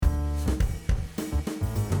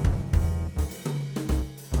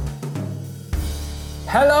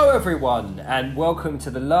Hello everyone, and welcome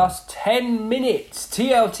to the last 10 minutes,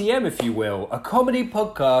 TLTM if you will, a comedy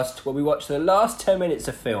podcast where we watch the last 10 minutes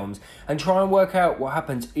of films and try and work out what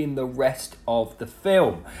happens in the rest of the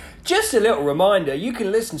film. Just a little reminder, you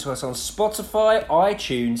can listen to us on Spotify,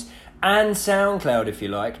 iTunes and SoundCloud if you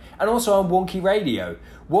like, and also on Wonky Radio.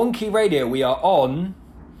 Wonky Radio, we are on...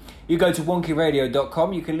 You go to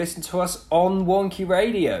wonkyradio.com, you can listen to us on Wonky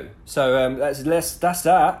Radio. So that's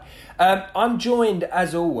that. I'm joined,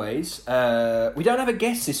 as always, we don't have a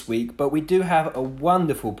guest this week, but we do have a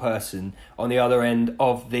wonderful person on the other end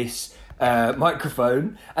of this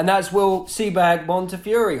microphone, and that's Will Seabag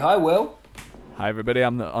Montefiore. Hi, Will. Hi, everybody.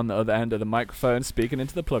 I'm on the other end of the microphone speaking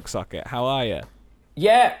into the plug socket. How are you?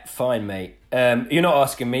 Yeah, fine, mate. You're not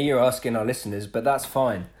asking me, you're asking our listeners, but that's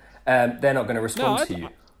fine. They're not going to respond to you.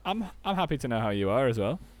 I'm happy to know how you are as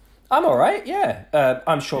well. I'm all right, yeah.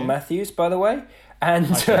 I'm Sean Matthews, by the way. And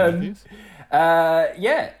what have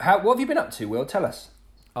you been up to, Will? Tell us.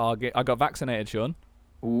 I got vaccinated, Sean.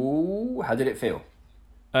 Ooh, how did it feel?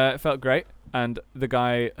 It felt great. And the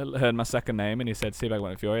guy heard my second name and he said, Seabag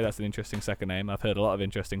Montefiore, that's an interesting second name. I've heard a lot of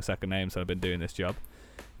interesting second names when I've been doing this job.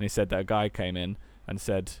 And he said that a guy came in and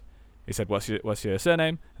said, what's your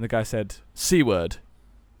surname? And the guy said, C-word.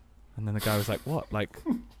 And then the guy was like, what? Like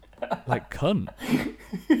cunt?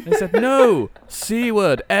 And he said, no,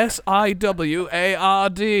 C-word, S-I-W-A-R-D.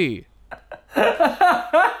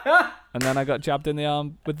 And then I got jabbed in the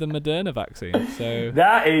arm with the Moderna vaccine. So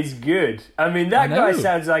that is good. I mean, that guy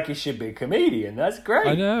sounds like he should be a comedian. That's great.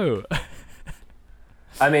 I know.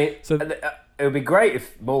 I mean, it would be great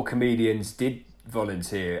if more comedians did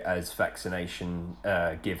volunteer as vaccination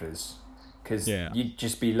givers. Because you'd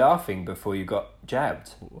just be laughing before you got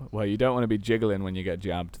jabbed. Well, you don't want to be jiggling when you get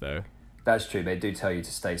jabbed, though. That's true. They do tell you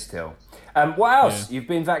to stay still. What else? Yeah. You've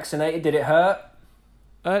been vaccinated. Did it hurt?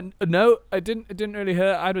 No, it didn't really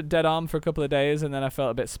hurt. I had a dead arm for a couple of days, and then I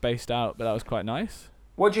felt a bit spaced out, but that was quite nice.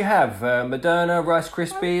 What'd you have? Moderna, Rice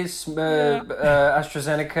Krispies,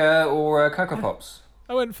 AstraZeneca, or Cocoa Pops?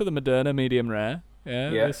 I went for the Moderna medium rare.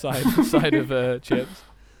 Yeah. The side of chips.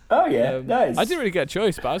 Oh, yeah, nice. I didn't really get a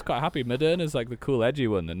choice, but I was quite happy. Moderna's like the cool, edgy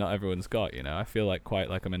one that not everyone's got, you know. I feel like quite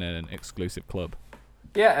like I'm in an exclusive club.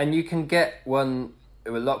 Yeah, and you can get one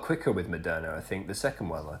a lot quicker with Moderna, I think. The second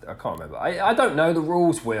one, I can't remember. I don't know the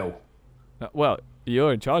rules, Will. Well,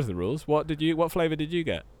 you're in charge of the rules. What flavour did you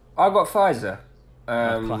get? I got Pfizer.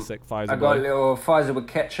 Classic Pfizer. I got a little Pfizer with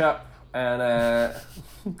ketchup and a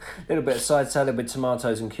little bit of side salad with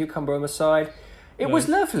tomatoes and cucumber on the side. It was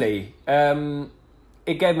lovely.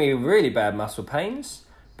 It gave me really bad muscle pains,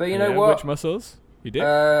 but you know what? Which muscles? Your dick?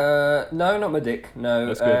 No, not my dick. No,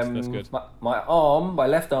 that's good. My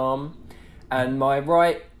left arm, and my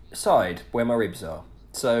right side where my ribs are.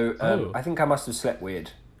 So I think I must have slept weird.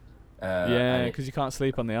 Because you can't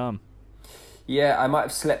sleep on the arm. Yeah, I might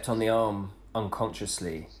have slept on the arm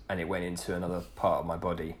unconsciously, and it went into another part of my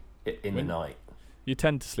body in the night. You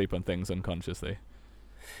tend to sleep on things unconsciously.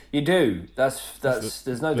 You do.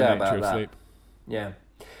 There's no doubt about that. Sleep. Yeah.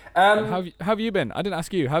 How have you been? I didn't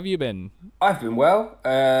ask you. How have you been? I've been well.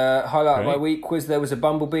 Highlight of my week was there was a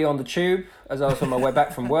bumblebee on the tube as I was on my way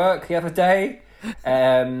back from work the other day.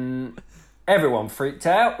 Everyone freaked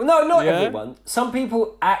out. Well, no, not everyone. Some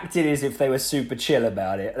people acted as if they were super chill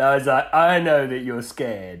about it. And I was like, I know that you're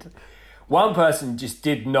scared. One person just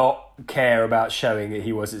did not care about showing that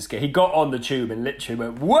he wasn't scared. He got on the tube and literally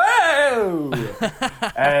went, whoa!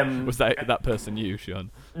 Was that person you, Sean?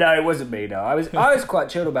 No, it wasn't me, no. I was quite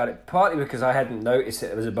chilled about it, partly because I hadn't noticed that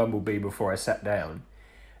there was a bumblebee before I sat down.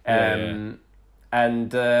 And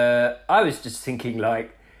I was just thinking,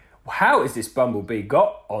 like, how has this bumblebee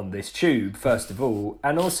got on this tube, first of all?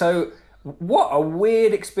 And also, what a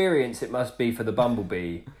weird experience it must be for the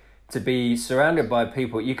bumblebee to be surrounded by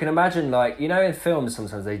people. You can imagine, like, you know, in films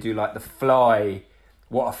sometimes they do like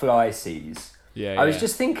what a fly sees. I was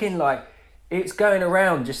just thinking, like, it's going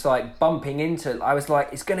around just like bumping into. I was like,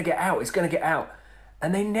 it's gonna get out.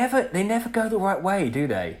 And they never go the right way, do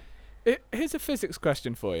they? Here's a physics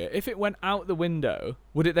question for you. If it went out the window,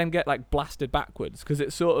 would it then get like blasted backwards? Because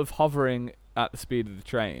it's sort of hovering at the speed of the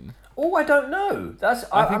train. Oh, I don't know.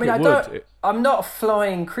 I'm not a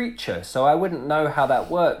flying creature, so I wouldn't know how that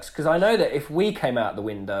works. Because I know that if we came out the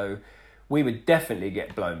window, we would definitely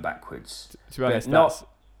get blown backwards. To be honest, not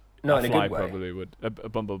in a fly good way. Probably would. A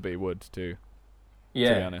bumblebee would too.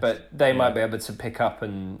 Yeah, but they might be able to pick up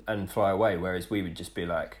and fly away, whereas we would just be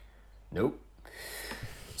like, nope.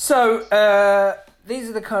 So, these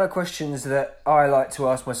are the kind of questions that I like to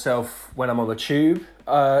ask myself when I'm on the tube.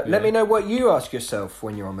 Let me know what you ask yourself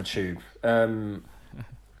when you're on the tube,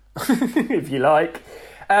 if you like.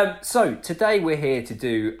 So today we're here to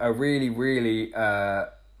do a really, really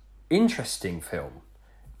interesting film,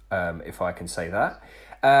 if I can say that.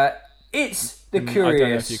 It's The Curious... I don't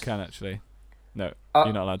know if you can, actually. No,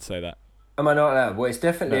 you're not allowed to say that. Am I not allowed? Well, it's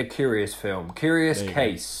definitely a curious film. Curious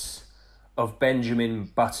Case of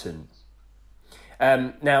Benjamin Button.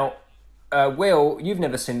 Now, Will, you've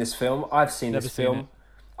never seen this film. I've seen this film. It.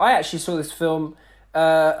 I actually saw this film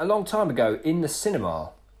a long time ago in the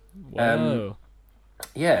cinema. Whoa.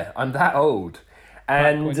 Yeah, I'm that old.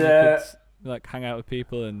 And when you could, like, hang out with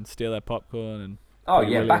people and steal their popcorn and... Oh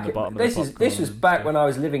yeah, this was back when I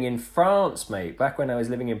was living in France, mate. Back when I was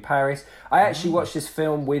living in Paris, I actually watched this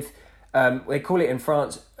film with, they call it in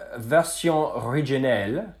France, version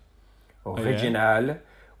originale,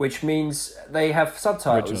 which means they have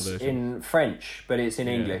subtitles in French, but it's in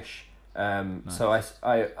English. Nice. So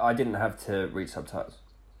I didn't have to read subtitles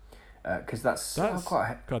because that's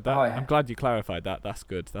quite. God, I'm glad you clarified that. That's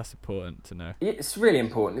good. That's important to know. It's really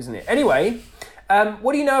important, isn't it? Anyway,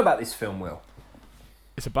 what do you know about this film, Will?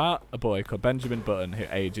 It's about a boy called Benjamin Button who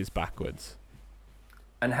ages backwards.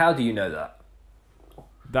 And how do you know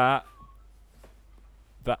that?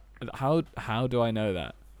 How do I know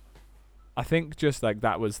that? I think just like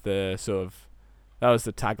that was the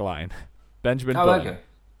tagline. Benjamin Button,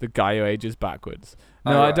 the guy who ages backwards.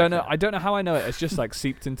 No, I don't know. I don't know how I know it. It's just like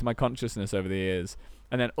seeped into my consciousness over the years.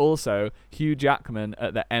 And then also Hugh Jackman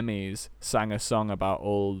at the Emmys sang a song about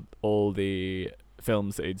all the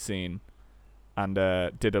films that he'd seen. And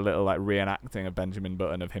did a little like reenacting of Benjamin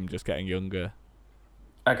Button of him just getting younger.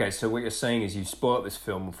 Okay, so what you're saying is you've spoiled this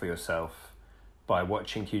film for yourself by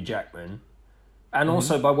watching Hugh Jackman, and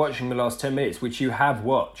also by watching the last 10 minutes, which you have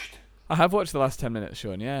watched. I have watched the last 10 minutes,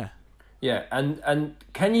 Sean. Yeah. Yeah, and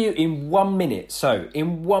can you in 1 minute? So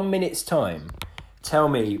in 1 minute's time, tell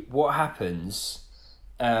me what happens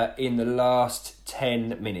in the last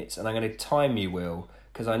 10 minutes, and I'm going to time you, Will.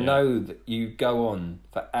 Because I know that you go on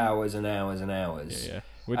for hours and hours and hours. Yeah.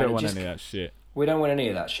 We don't want any of that shit. We don't want any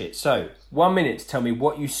of that shit. So, 1 minute to tell me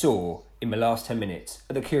what you saw in the last 10 minutes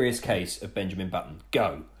of The Curious Case of Benjamin Button.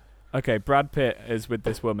 Go. Okay, Brad Pitt is with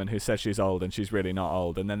this woman who says she's old and she's really not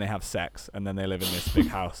old. And then they have sex and then they live in this big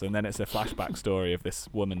house. And then it's a flashback story of this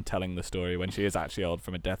woman telling the story when she is actually old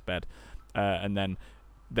from a deathbed. And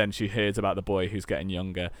then she hears about the boy who's getting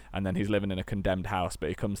younger. And then he's living in a condemned house, but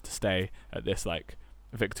he comes to stay at this, like...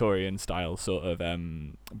 Victorian style sort of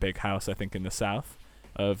big house, I think, in the south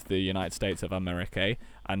of the United States of America,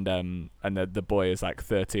 and the boy is like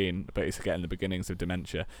 13, but he's getting the beginnings of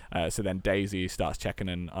dementia. So then Daisy starts checking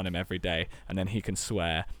in on him every day, and then he can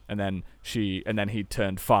swear, and then he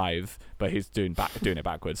turned 5, but he's doing it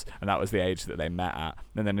backwards, and that was the age that they met at.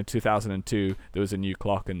 And then in 2002 there was a new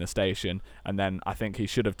clock in the station, and then I think he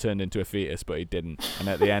should have turned into a fetus, but he didn't. And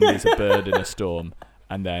at the end he's a bird in a storm.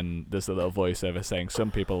 And then there's a little voiceover saying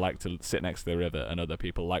some people like to sit next to the river and other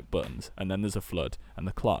people like buttons. And then there's a flood and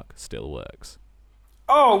the clock still works.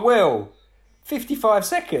 Oh, Will. 55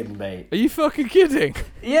 seconds, mate. Are you fucking kidding?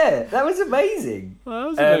 Yeah, that was amazing. That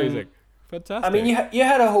was amazing. Fantastic. I mean, you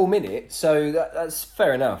had a whole minute, so that's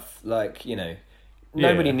fair enough. Like, you know,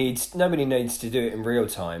 nobody needs to do it in real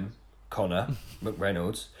time, Connor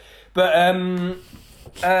McReynolds. But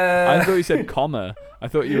I thought you said comma. I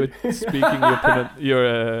thought you were speaking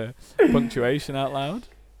your punctuation out loud.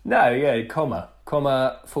 No, yeah, comma,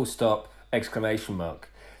 full stop, exclamation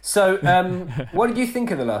mark. So, what did you think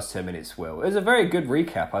of the last 10 minutes, Will? It was a very good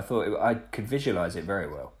recap. I thought I could visualise it very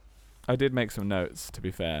well. I did make some notes, to be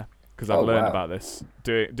fair, because I've learned about this.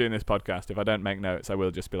 Doing this podcast, if I don't make notes, I will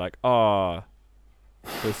just be like, oh,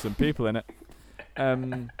 there's some people in it.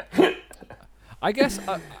 I guess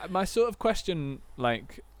my sort of question,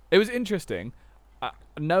 like, it was interesting.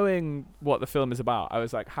 Knowing what the film is about, I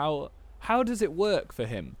was like, how does it work for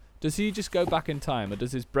him? Does he just go back in time, or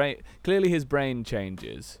does his brain... Clearly his brain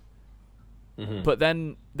changes. Mm-hmm. But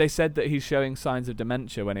then they said that he's showing signs of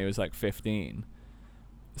dementia when he was like 15.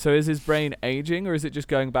 So is his brain aging, or is it just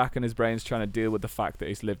going back and his brain's trying to deal with the fact that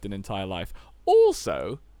he's lived an entire life?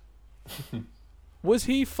 Also, was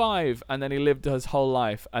he 5 and then he lived his whole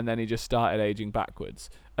life and then he just started aging backwards?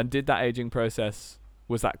 And did that aging process...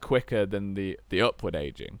 Was that quicker than the upward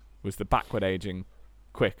aging? Was the backward aging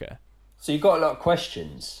quicker? So you've got a lot of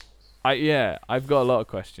questions. I've got a lot of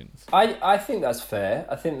questions. I think that's fair.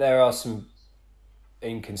 I think there are some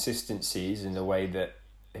inconsistencies in the way that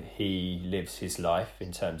he lives his life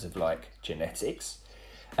in terms of like genetics.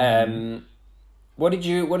 What did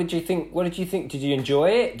you think? Did you enjoy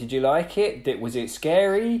it? Did you like it? Was it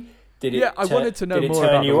scary? I wanted to know more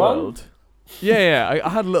about the world. I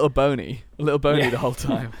had a little bony the whole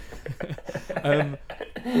time.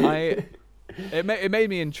 it made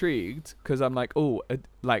me intrigued because I'm like, oh,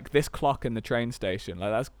 like this clock in the train station,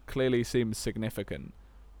 like that clearly seems significant.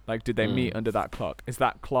 Like, did they meet under that clock? Is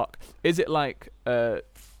that clock? Is it like a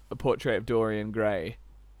portrait of Dorian Gray,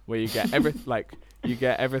 where you get you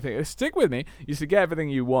get everything? Stick with me. You should get everything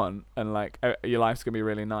you want, and like your life's gonna be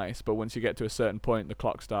really nice. But once you get to a certain point, the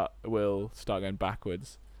clock will start going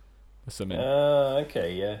backwards or something.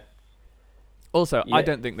 Okay, yeah. Also, I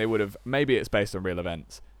don't think they would have. Maybe it's based on real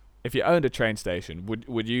events. If you owned a train station,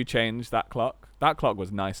 would you change that clock? That clock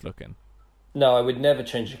was nice looking. No, I would never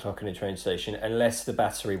change the clock in a train station unless the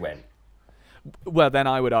battery went. Well, then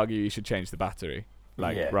I would argue you should change the battery,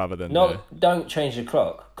 rather than don't change the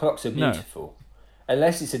clock. Clocks are beautiful,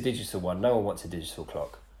 unless it's a digital one. No one wants a digital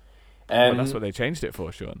clock. Well, that's what they changed it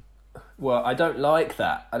for, Sean. Well, I don't like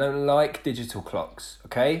that. I don't like digital clocks.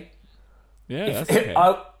 Okay. Yeah, that's okay.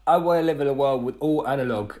 I want to live in a world with all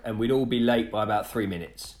analog, and we'd all be late by about 3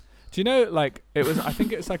 minutes. Do you know, like, it was, I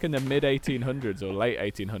think it's like in the mid 1800s or late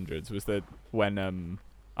 1800s was when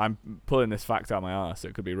I'm pulling this fact out of my arse, so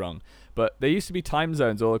it could be wrong, but there used to be time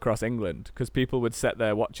zones all across England because people would set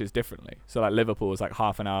their watches differently. So like Liverpool was like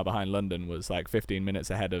half an hour behind London, was like 15 minutes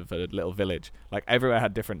ahead of a little village. Like everywhere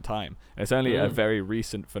had different time. And it's only a very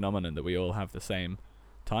recent phenomenon that we all have the same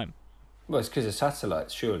time. Well, it's because of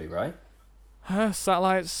satellites, surely, right?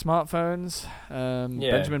 Satellites, smartphones,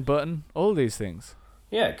 Benjamin Button, all these things.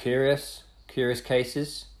 Yeah, curious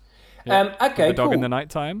cases. Yeah. Okay, the dog cool. in the night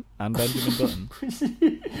time and Benjamin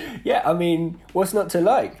Button. Yeah, I mean, what's not to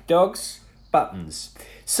like? Dogs, buttons.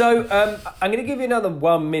 So I'm going to give you another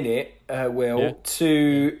 1 minute, Will,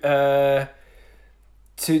 to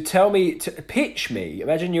tell me, to pitch me.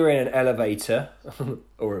 Imagine you're in an elevator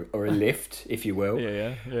or a lift, if you will.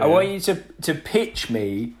 Yeah. I want you to pitch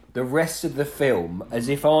me the rest of the film as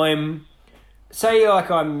if I'm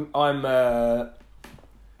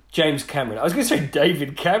James Cameron. I was going to say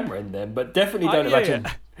David Cameron then, but definitely don't imagine.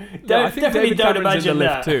 No, I think David Cameron's in the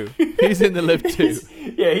lift too. He's in the lift too.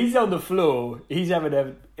 He's on the floor. He's having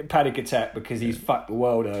a panic attack because he's fucked the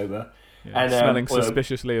world over. Yeah, and smelling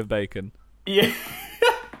suspiciously of bacon. Yeah.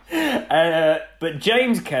 But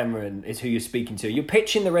James Cameron is who you're speaking to. You're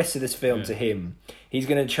pitching the rest of this film to him. He's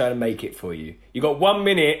going to try to make it for you. You got 1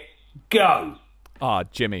 minute. Go.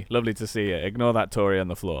 Jimmy, lovely to see you. Ignore that Tory on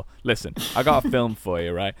the floor. Listen, I got a film for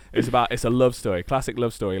you, right? It's a love story, classic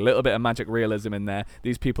love story, a little bit of magic realism in there.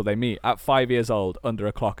 These people, they meet at 5 years old under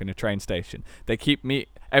a clock in a train station. They keep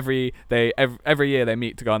every year they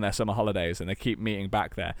meet to go on their summer holidays, and they keep meeting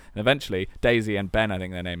back there. And eventually, Daisy and Ben, I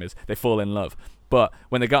think their name is, they fall in love. But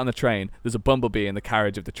when they get on the train, there's a bumblebee in the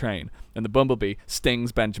carriage of the train, and the bumblebee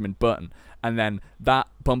stings Benjamin Button. And then that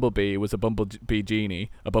bumblebee was a bumble genie,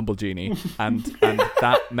 and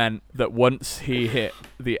that meant that once he hit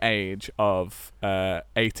the age of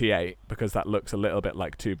 88, because that looks a little bit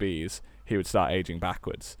like two bees, he would start aging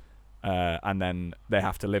backwards. And then they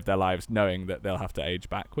have to live their lives knowing that they'll have to age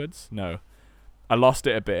backwards. No, I lost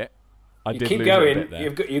it a bit. I did keep lose going. It a bit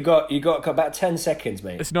there. You got about 10 seconds,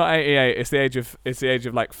 mate. It's not 88. It's the age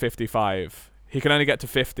of like 55. He can only get to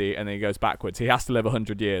 50 and then he goes backwards. He has to live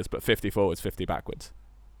 100 years, but 50 forwards, 50 backwards.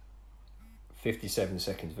 57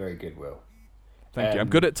 seconds. Very good, Will. Thank you. I'm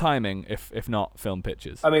good at timing, if not film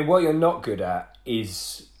pictures. I mean, what you're not good at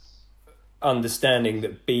is understanding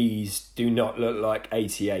that bees do not look like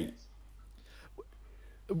 88.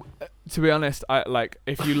 To be honest,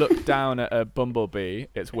 if you look down at a bumblebee,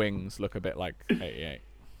 its wings look a bit like 88.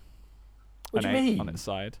 What do you mean? On its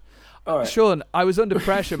side. All right. Sean, I was under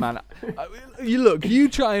pressure, man. You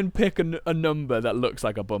try and pick a number that looks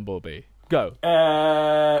like a bumblebee. Go.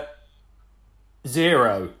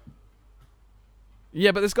 0.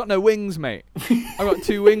 Yeah, but it's got no wings, mate. I've got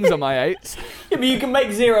 2 wings on my 8s. Yeah, but you can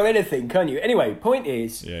make 0 anything, can't you? Anyway, point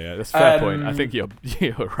is... Yeah, that's a fair point. I think you're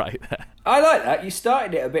right there. I like that. You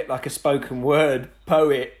started it a bit like a spoken word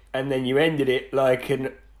poet, and then you ended it like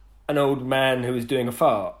an old man who was doing a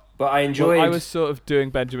fart. But I enjoyed... Well, I was sort of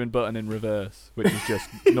doing Benjamin Button in reverse, which is just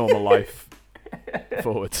normal life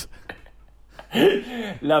forwards.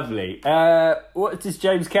 Lovely. What does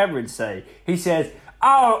James Cameron say? He says,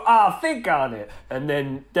 I'll think on it. And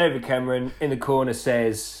then David Cameron in the corner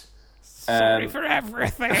says... Sorry for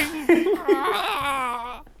everything.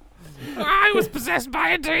 I was possessed by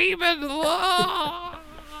a demon.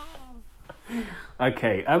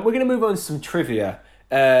 Okay, we're going to move on to some trivia.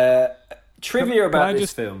 Trivia about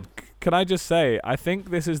this film. Can I just say, I think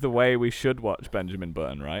this is the way we should watch Benjamin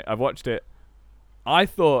Button, right? I've watched it. I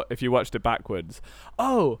thought if you watched it backwards...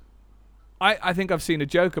 I think I've seen a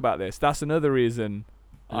joke about this. That's another reason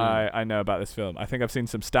I know about this film. I think I've seen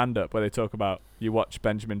some stand-up where they talk about you watch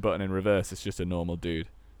Benjamin Button in reverse, it's just a normal dude.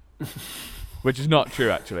 which is not true,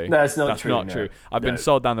 actually. No, it's not That's true. not no. true. I've been No.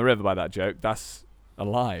 sold down the river by that joke. That's a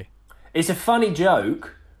lie. It's a funny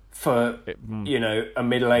joke for It- a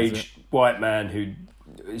middle-aged white man who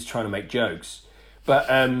is trying to make jokes, but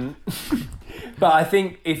but I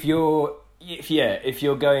think if you're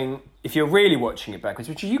really watching it backwards,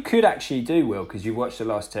 which you could actually do, Will, because you've watched the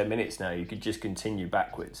last 10 minutes now, you could just continue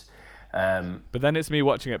backwards. But then it's me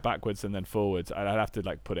watching it backwards and then forwards. I'd have to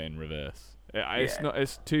like put it in reverse. It's Yeah. not.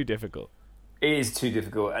 It's too difficult. It is too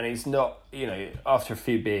difficult, and it's not. After a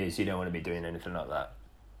few beers, you don't want to be doing anything like that.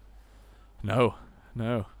 No.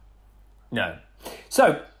 No.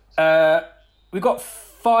 So we've got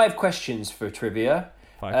 5 questions for trivia.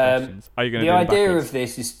 5 questions. Are you going to do The them idea backwards? of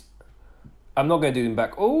this is, I'm not going to do them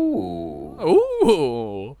back. Ooh.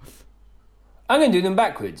 Ooh. I'm going to do them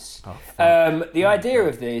backwards. Oh, fuck. The idea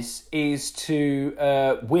of this is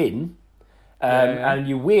to win, Yeah. and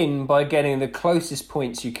you win by getting the closest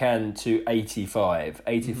points you can to 85.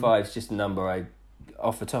 85 is just a number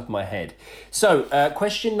off the top of my head. So,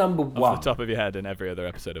 question number 1. Off the top of your head in every other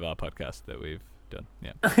episode of our podcast that we've done.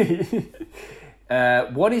 Yeah.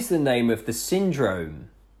 What is the name of the syndrome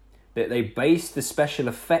that they based the special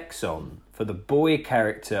effects on for the boy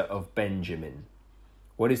character of Benjamin?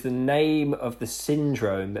 What is the name of the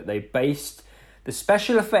syndrome that they based the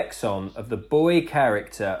special effects on of the boy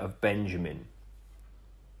character of Benjamin?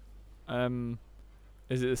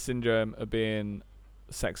 Is it the syndrome of being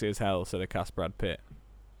sexy as hell, so they cast Brad Pitt?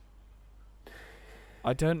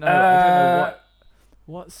 I don't know. I don't know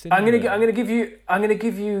what syndrome. I'm gonna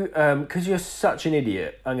give you because you're such an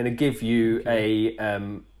idiot. I'm gonna give you a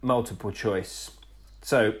multiple choice.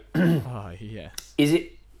 So, Oh yes. is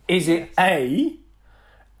it A?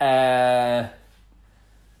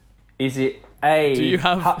 Is it A? Do you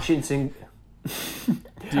have- Hutchinson?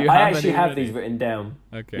 Do you I have actually any have ready? these written down.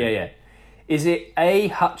 Okay. Yeah. Is it A,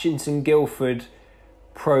 Hutchinson-Gilford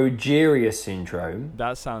progeria syndrome?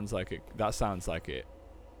 That sounds like it. That sounds like it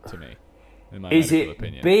to me. In my Is medical it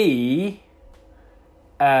opinion. B,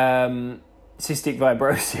 cystic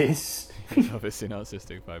fibrosis? Obviously not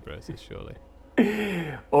cystic fibrosis, surely.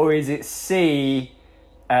 Or is it C,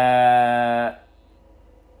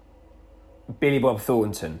 Billy Bob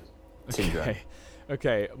Thornton syndrome?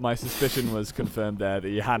 Okay, my suspicion was confirmed there that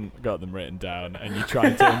you hadn't got them written down and you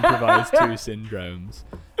tried to improvise 2 syndromes.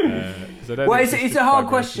 So I don't Well, think it's a cystic hard fibrosis-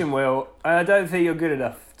 question, Will. I don't think you're good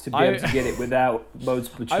enough to be able to get it without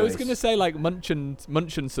multiple choice. I was going to say like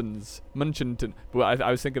Munchinsons, but I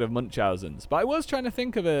was thinking of Munchausen's. But I was trying to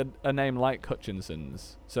think of a name like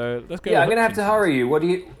Hutchinson's. So let's go. Yeah, with I'm going to have to Hutchinson's. hurry you.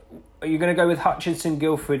 Are you going to go with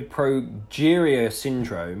Hutchinson-Gilford progeria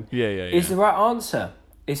syndrome? Yeah. Is the right answer.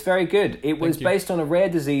 It's very good. It was you. based on a rare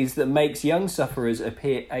disease that makes young sufferers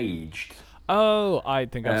appear aged. Oh, I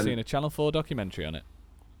think I've seen a Channel 4 documentary on it.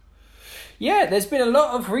 Yeah, there's been a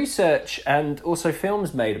lot of research and also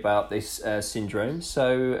films made about this syndrome.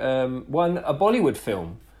 So, a Bollywood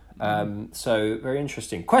film. So, very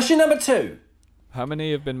interesting. Question number 2. How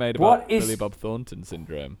many have been made What about is- Billy Bob Thornton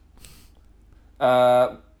syndrome?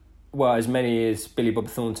 Well, as many as Billy Bob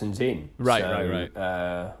Thornton's in. Right.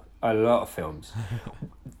 A lot of films.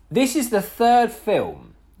 This is the 3rd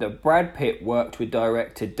film that Brad Pitt worked with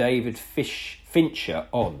director David Fincher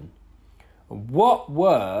on. What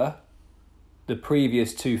were the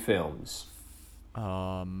previous 2 films?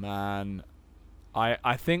 Oh man,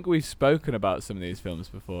 I think we've spoken about some of these films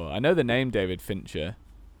before. I know the name David Fincher.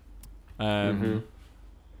 As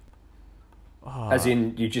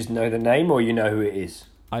in, you just know the name or you know who it is?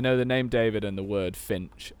 I know the name David and the word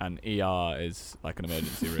Finch, and ER is like an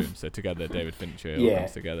emergency room. So together, David Fincher all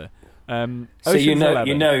comes together. So Ocean's you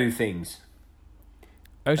 11. know things.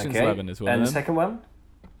 Ocean's 11 is one And of the them. second one?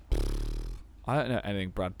 I don't know anything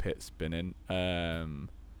Brad Pitt's been in. Come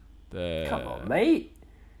on, mate.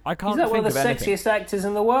 I can't He's like one think of the of anything. sexiest actors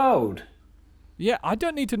in the world. Yeah, I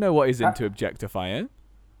don't need to know what he's into objectifying.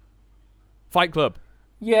 Fight Club.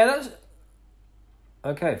 Yeah, that's...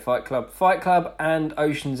 Okay, Fight Club and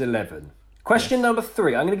Ocean's 11. Question number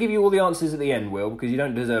 3. I'm going to give you all the answers at the end, Will, because you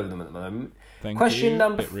don't deserve them at the moment. Thank Question you.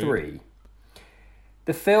 number Bit rude. 3.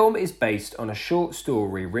 The film is based on a short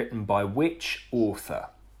story written by which author?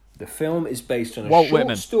 The film is based on a Walt short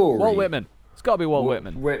Whitman. story. Walt Whitman. It's got to be Walt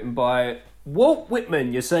Whitman. Written by Walt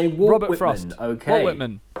Whitman. You're saying Walt Robert Whitman. Frost. Okay. Walt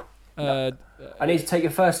Whitman. I need to take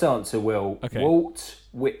your first answer, Will. Okay. Walt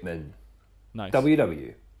Whitman. Nice.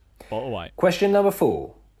 WW. Walter White. Question number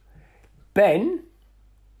 4. Ben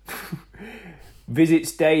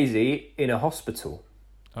visits Daisy in a hospital.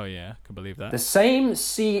 Oh yeah, can believe that. The same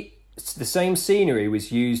scenery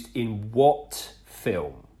was used in what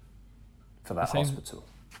film for that same- hospital?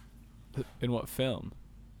 In what film?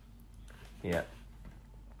 Yeah.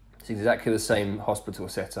 It's exactly the same hospital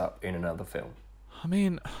setup in another film. I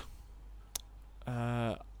mean,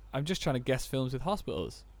 I'm just trying to guess films with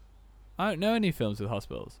hospitals. I don't know any films with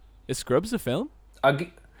hospitals. Is Scrubs a film? I'll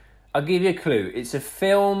give you a clue. It's a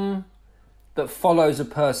film that follows a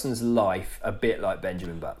person's life a bit like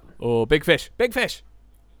Benjamin Button. Or Big Fish? Big Fish!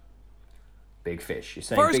 Big Fish. You're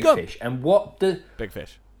saying Forrest Big Gump. Fish. And what the... Big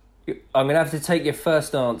Fish. I'm going to have to take your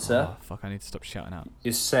first answer. Oh, fuck, I need to stop shouting out.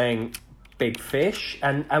 You're saying Big Fish.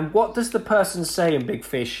 And what does the person say in Big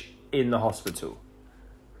Fish in the hospital?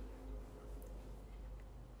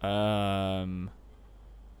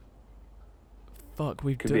 Fuck,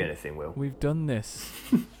 Could be anything, Will. We've done this.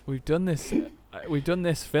 We've done this. We've done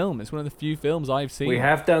this film. It's one of the few films I've seen. We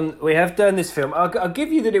have done this film. I'll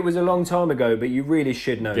give you that it was a long time ago, but you really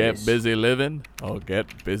should know Get this. busy living or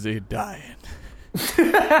get busy dying.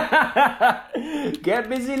 Get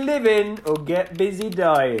busy living or get busy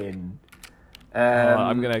dying.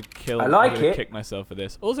 I'm gonna kill. I like I'm gonna it. Kick myself for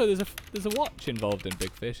this. Also, there's a watch involved in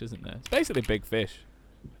Big Fish, isn't there? It's basically Big Fish.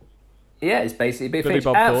 Yeah, it's basically Big Billy Fish.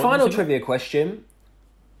 Bob Thornton, Final isn't it? trivia question.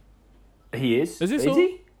 He is. Is this Is all?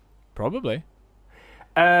 he? Probably.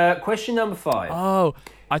 Question number 5. Oh,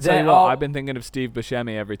 I tell There you what, are- I've been thinking of Steve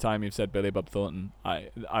Buscemi every time you've said Billy Bob Thornton.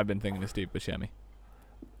 I've been thinking of Steve Buscemi.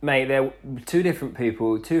 Mate, they're two different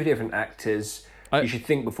people, two different actors. I- You should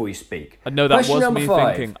think before you speak. No, that Question was number me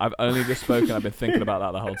 5. thinking. I've only just spoken. I've been thinking about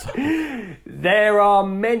that the whole time. There are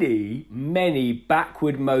many, many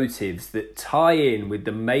backward motives that tie in with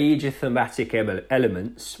the major thematic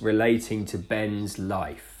elements relating to Ben's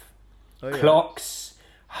life. Clocks,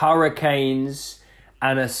 hurricanes,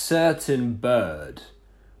 and a certain bird.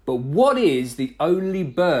 But what is the only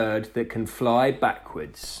bird that can fly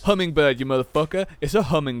backwards? Hummingbird, you motherfucker! It's a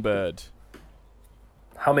hummingbird.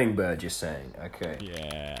 Hummingbird, you're saying. Okay.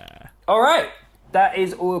 Yeah. All right. That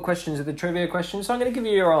is all the questions of the trivia questions. So I'm going to give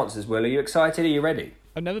you your answers, Will. Are you excited? Are you ready?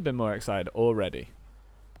 I've never been more excited already.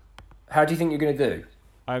 How do you think you're going to do?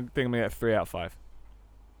 I think I'm gonna get 3 out of 5.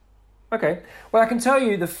 Okay. Well, I can tell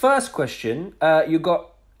you the first question you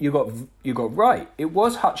got right. It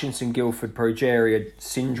was Hutchinson-Gilford progeria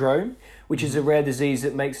syndrome, which is a rare disease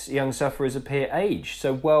that makes young sufferers appear aged.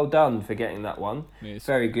 So well done for getting that one. Yes.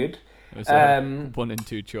 Very good. It was a 1 and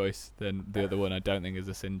 2 choice. Then the other one I don't think is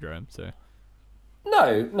a syndrome. So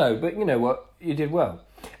No, but you know what? You did well.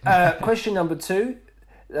 Question number 2.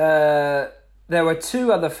 There were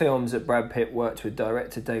 2 other films that Brad Pitt worked with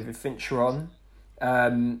director David Fincher on.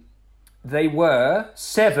 They were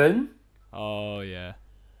Seven. oh yeah.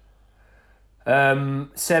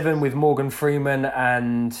 7 with Morgan Freeman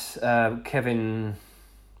and Kevin...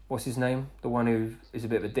 What's his name? The one who is a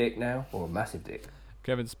bit of a dick now? Or a massive dick.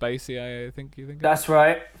 Kevin Spacey, I think you think. That's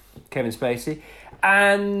right. Kevin Spacey.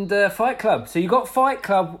 And Fight Club. So you got Fight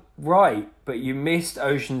Club right, but you missed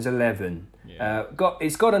Ocean's 11. Yeah.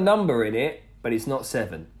 It's got a number in it, but it's not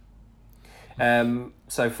 7.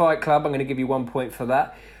 So Fight Club, I'm going to give you 1 point for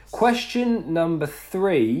that. Question number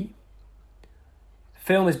 3.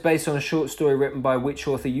 Film is based on a short story written by which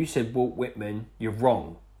author? You said Walt Whitman. You're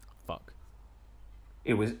wrong. Fuck.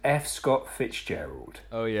 It was F. Scott Fitzgerald.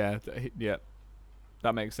 Oh yeah. Yeah.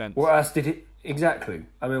 That makes sense. What else did it... Exactly.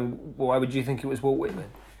 I mean, why would you think it was Walt Whitman?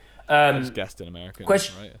 I just guessed in American.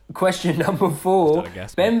 Right? Question number 4. Just had a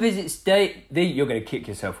guess, Ben visits You're going to kick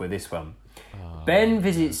yourself with this one. Ben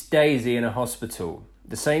visits Daisy in a hospital.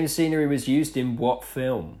 The same scenery was used in what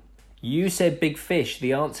film? You said Big Fish.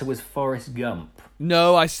 The answer was Forrest Gump.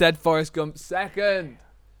 No, I said Forrest Gump second.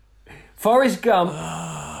 Forrest Gump,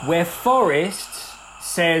 where Forrest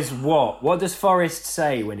says what? What does Forrest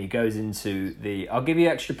say when he goes into the... I'll give you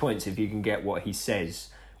extra points if you can get what he says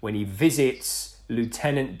when he visits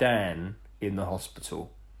Lieutenant Dan in the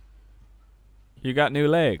hospital. You got new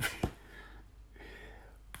legs.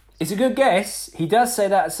 It's a good guess. He does say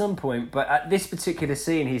that at some point, but at this particular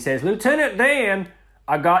scene, he says, Lieutenant Dan,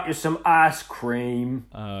 I got you some ice cream.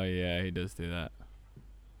 Oh yeah, he does do that.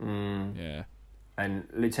 Yeah. And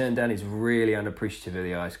Lieutenant Dan is really unappreciative of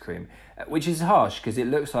the ice cream, which is harsh because it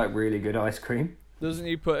looks like really good ice cream. Doesn't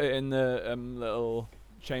he put it in the little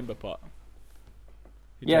chamber pot?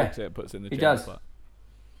 He Yeah, takes it, puts it in the he chamber does. pot.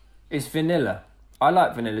 It's vanilla. I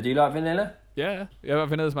like vanilla. Do you like vanilla? Yeah,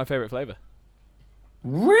 vanilla's my favourite flavour.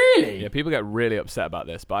 Really? Yeah, people get really upset about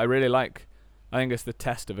this, but I really like... I think it's the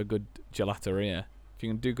test of a good gelateria. If you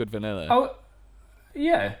can do good vanilla... Oh,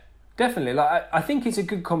 yeah, definitely. Like I think it's a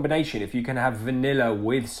good combination if you can have vanilla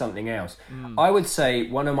with something else. I would say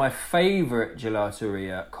one of my favourite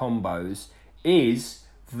gelateria combos is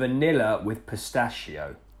vanilla with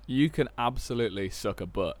pistachio. You can absolutely suck a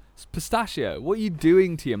butt. It's pistachio, what are you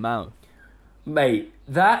doing to your mouth? Mate,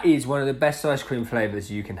 That is one of the best ice cream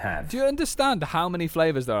flavours you can have. Do you understand how many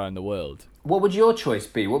flavours there are in the world? What would your choice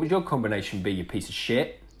be? What would your combination be, you piece of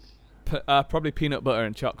shit? Probably peanut butter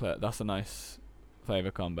and chocolate. That's a nice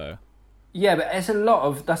flavour combo. Yeah, but that's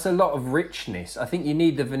a lot of richness. I think you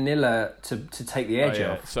need the vanilla to take the edge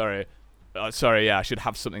off. Sorry, yeah, I should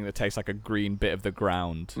have something that tastes like a green bit of the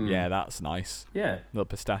ground. Yeah, that's nice. Yeah. Little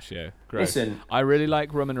pistachio. Great. Listen. I really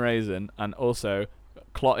like rum and raisin, and also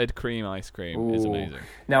clotted cream ice cream is amazing.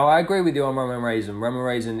 Now, I agree with you on rum and raisin. Rum and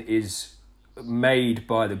raisin is made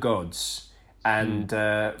by the gods. And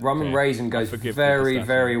rum and raisin goes very,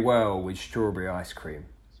 very well with strawberry ice cream.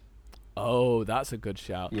 Oh, that's a good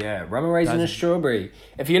shout. Yeah, rum and raisin and strawberry.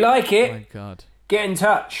 If you like it, oh my God, get in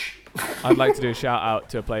touch. I'd like to do a shout out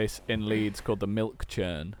to a place in Leeds called the Milk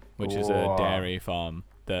Churn, which is a dairy farm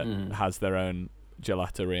that has their own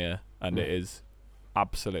gelateria, and it is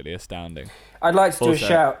absolutely astounding. I'd like to do a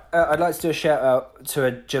shout out to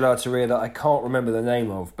a gelateria that I can't remember the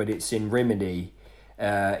name of, but it's in Rimini,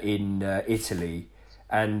 in Italy,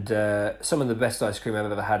 and some of the best ice cream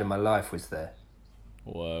I've ever had in my life was there.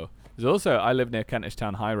 Whoa! There's also, I live near Kentish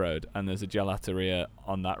Town High Road, and there's a gelateria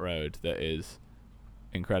on that road that is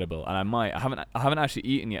incredible. And I haven't actually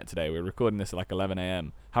eaten yet today. We're recording this at like 11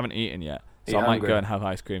 a.m. Haven't eaten yet, so I might go and have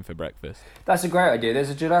ice cream for breakfast. That's a great idea. There's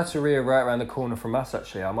a gelateria right around the corner from us.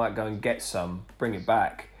 Actually, I might go and get some, bring it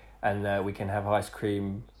back, and we can have ice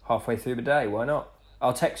cream halfway through the day. Why not?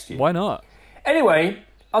 I'll text you. Why not? Anyway,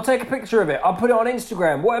 I'll take a picture of it. I'll put it on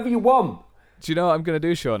Instagram. Whatever you want. Do you know what I'm gonna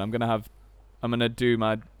do, Sean? I'm gonna do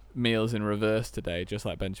my meals in reverse today, just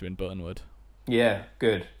like Benjamin Button would. Yeah,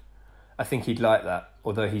 good. I think he'd like that,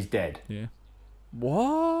 although he's dead. Yeah.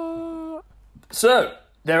 What? So,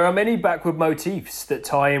 there are many backward motifs that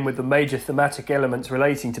tie in with the major thematic elements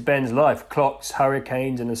relating to Ben's life. Clocks,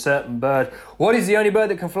 hurricanes, and a certain bird. What is the only bird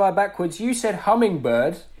that can fly backwards? You said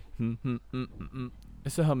hummingbird.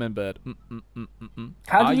 It's a hummingbird.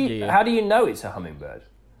 How do you know it's a hummingbird?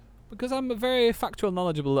 Because I'm a very factual,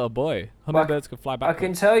 knowledgeable little boy. Hummingbirds can fly backwards. I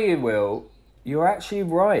can tell you, Will, you're actually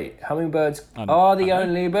right. Hummingbirds are the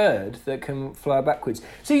only bird that can fly backwards.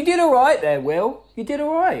 So you did all right there, Will. You did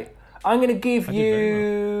all right. I'm going to give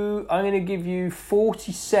you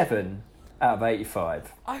 47 out of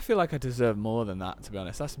 85. I feel like I deserve more than that, to be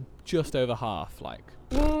honest. That's just over half, like.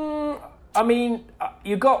 I mean,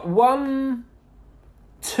 you got 1,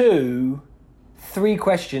 2, 3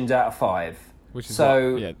 questions out of 5. Which is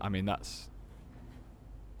so. I mean that's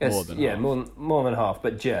more than half. more than half,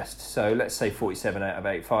 but just so let's say 47 out of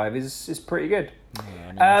 85 is pretty good.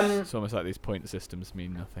 Yeah, I mean, it's almost like these point systems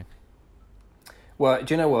mean nothing. Well,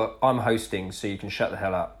 do you know what? I'm hosting, so you can shut the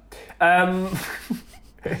hell up.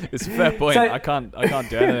 It's a fair point. So, I can't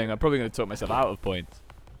do anything. I'm probably going to talk myself out of points.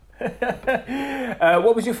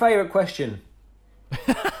 What was your favourite question?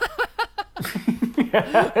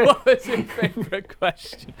 What was your favourite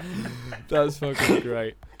question? That was fucking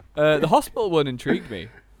great. The hospital one intrigued me.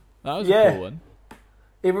 That was a cool one.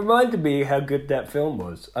 It reminded me how good that film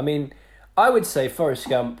was. I mean, I would say Forrest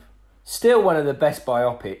Gump, still one of the best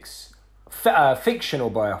biopics, fictional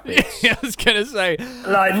biopics. Yeah, I was going to say,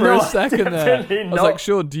 like, for a second there, I was like,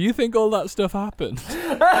 Sean, do you think all that stuff happened?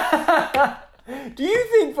 Do you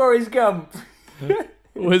think Forrest Gump...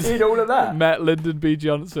 did all of that? Met Lyndon B.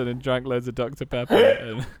 Johnson and drank loads of Dr. Pepper.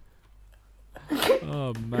 And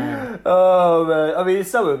oh man! I mean,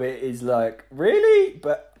 some of it is like, really,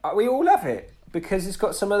 but we all love it because it's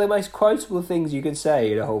got some of the most quotable things you can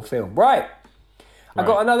say in a whole film. Right. I've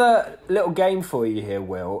got another little game for you here,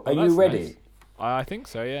 Will. Are you ready? Nice. I think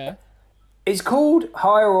so. Yeah. It's called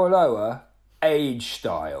Higher or Lower Age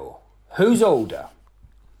Style. Who's older?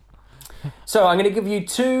 So I'm going to give you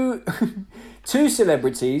two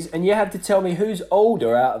celebrities, and you have to tell me who's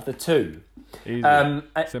older out of the two. Easy.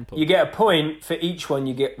 Simple. You get a point for each one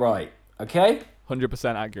you get right. Okay?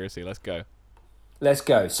 100% accuracy. Let's go.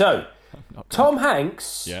 So, Tom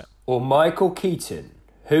Hanks or Michael Keaton?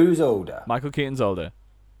 Who's older? Michael Keaton's older.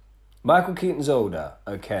 Michael Keaton's older.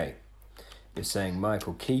 Okay. You're saying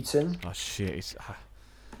Michael Keaton. Oh, shit.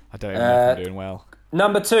 I don't even know if I'm doing well.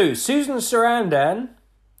 Number 2, Susan Sarandon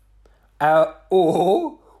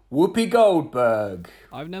or Whoopi Goldberg.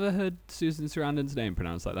 I've never heard Susan Sarandon's name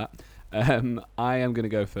pronounced like that. I am going to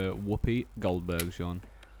go for Whoopi Goldberg, Sean.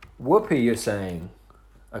 Whoopi, you're saying.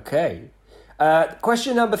 Okay.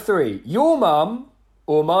 Question number 3. Your mum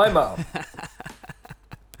or my mum?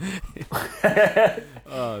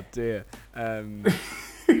 Oh, dear. Have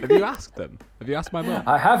you asked them? Have you asked my mum?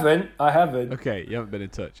 I haven't. Okay, you haven't been in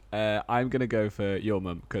touch. I'm going to go for your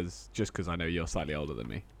mum, because I know you're slightly older than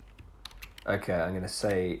me. Okay, I'm going to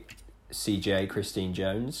say CJ, Christine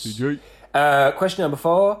Jones. CJ. Question number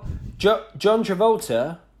 4. John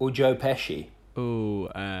Travolta or Joe Pesci? Oh,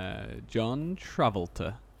 John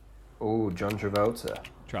Travolta. Oh, John Travolta.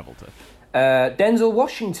 Denzel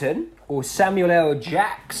Washington or Samuel L.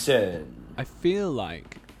 Jackson? I feel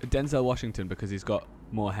like Denzel Washington, because he's got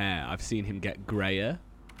more hair. I've seen him get greyer,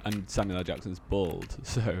 and Samuel L. Jackson's bald.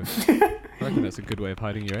 So I reckon that's a good way of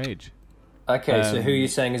hiding your age. Okay, so who are you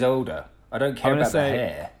saying is older? I don't care about the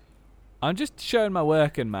hair. I'm just showing my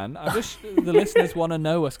working, man. The listeners want to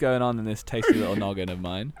know what's going on in this tasty little noggin of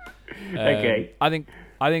mine. Okay. I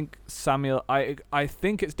think Samuel. I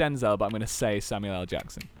think it's Denzel, but I'm going to say Samuel L.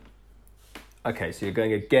 Jackson. Okay, so you're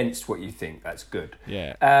going against what you think. That's good.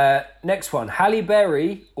 Yeah. Next one, Halle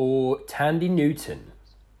Berry or Tandy Newton?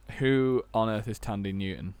 Who on earth is Tandy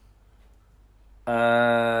Newton?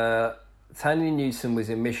 Tandy Newton was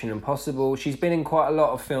in Mission Impossible. She's been in quite a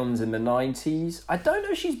lot of films in the 90s. I don't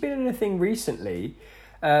know if she's been in anything recently.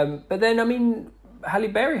 But then, I mean, Halle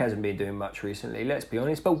Berry hasn't been doing much recently, let's be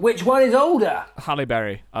honest. But which one is older? Halle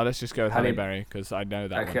Berry. Let's just go with Halle Berry, because I know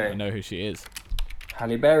that one. I know who she is.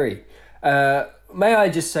 Halle Berry. May I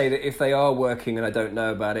just say that if they are working and I don't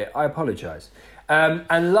know about it, I apologise.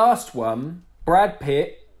 And last one, Brad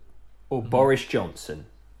Pitt or Boris Johnson?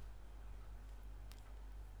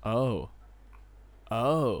 Oh,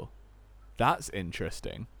 that's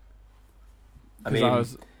interesting. I mean,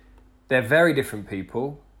 they're very different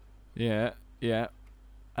people. Yeah. They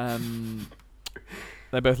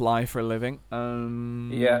both lie for a living.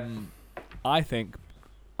 Yeah. I think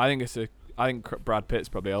Brad Pitt's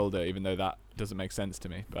probably older, even though that doesn't make sense to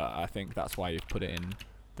me. But I think that's why you've put it in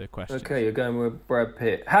the question. Okay, you're going with Brad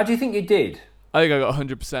Pitt. How do you think you did? I think I got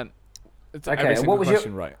 100%. It's okay, every single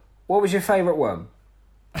question right. What was your favourite one?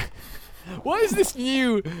 What is this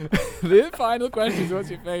new? The final question is, what's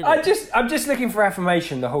your favourite? I'm just looking for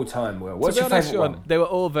affirmation the whole time, Will. What's your favourite one? They were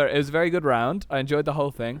all it was a very good round. I enjoyed the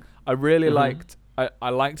whole thing. I really liked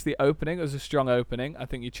the opening. It was a strong opening. I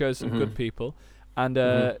think you chose some good people. And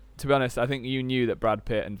to be honest, I think you knew that Brad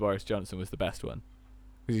Pitt and Boris Johnson was the best one,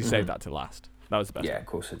 because you saved that to last. That was the best. Yeah, one. Of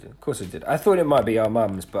course I did. I thought it might be our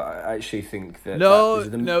mums, but I actually think that no,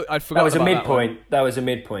 I'd forgotten. That was a midpoint. That was a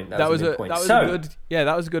midpoint. That was a good. Yeah,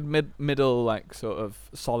 that was a good middle, like sort of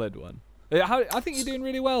solid one. I think you're doing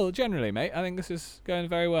really well generally, mate. I think this is going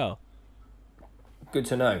very well. Good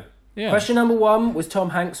to know. Yeah. Question number 1 was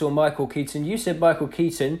Tom Hanks or Michael Keaton. You said Michael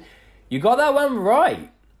Keaton. You got that one right.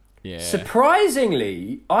 Yeah.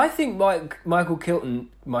 Surprisingly, I think Michael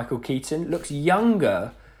Keaton looks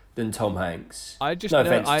younger than Tom Hanks. No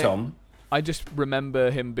offense, Tom. I just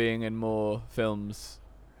remember him being in more films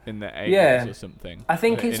in the 80s or something. I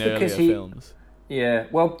think it's because films. Yeah.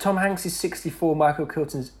 Well, Tom Hanks is 64. Michael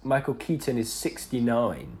Keaton is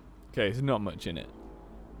 69. Okay, there's not much in it.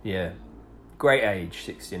 Yeah. Great age,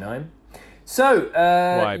 69. So,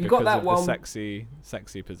 why? You because got that of one. The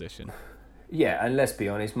sexy position. Yeah, and let's be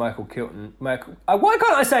honest, Michael Keaton. Why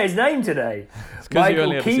can't I say his name today? It's because you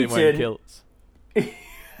only ever see him wearing kilts.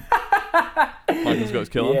 Michael's got his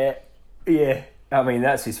kilt on. Yeah. I mean,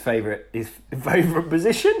 that's his favourite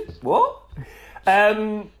position. What?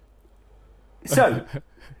 So,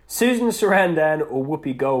 Susan Sarandon or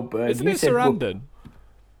Whoopi Goldberg? Isn't it Sarandon?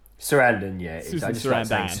 Sarandon, yeah. Susan I just like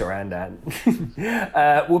saying Sarandon.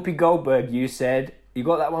 Whoopi Goldberg, you said. You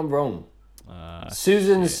got that one wrong.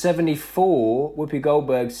 Susan's 74, Whoopi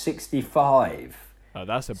Goldberg 65. Oh,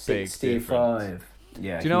 that's a big difference.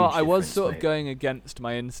 Yeah. Do you know what? I was sort of going against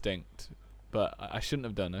my instinct, but I shouldn't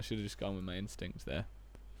have done. I should have just gone with my instincts there.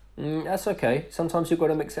 That's okay. Sometimes you've got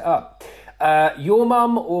to mix it up. Your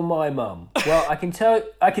mum or my mum? Well, I can tell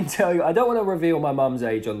you. I don't want to reveal my mum's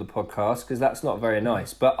age on the podcast because that's not very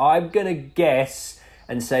nice. But I'm gonna guess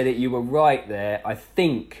and say that you were right there. I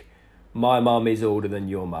think my mum is older than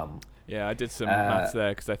your mum. Yeah, I did some maths there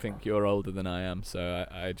because I think you're older than I am, so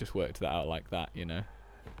I just worked that out like that, you know.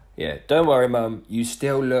 Yeah, don't worry, Mum. You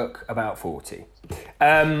still look about 40.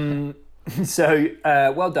 So,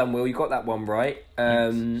 well done, Will. You got that one right.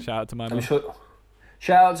 Shout out to my mum. Sure,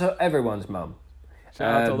 shout out to everyone's mum.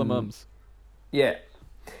 Shout out to all the mums. Yeah.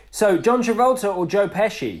 So, John Travolta or Joe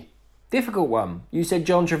Pesci? Difficult one. You said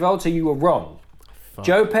John Travolta, you were wrong. Fuck.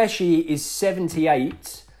 Joe Pesci is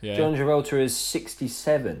 78. Yeah. John Travolta is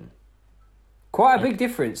 67. Quite a big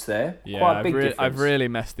difference there. Yeah, Quite a big difference. I've really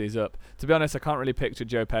messed these up. To be honest, I can't really picture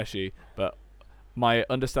Joe Pesci, but my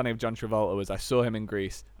understanding of John Travolta was I saw him in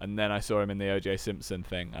Grease, and then I saw him in the O.J. Simpson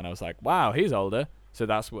thing, and I was like, wow, he's older. So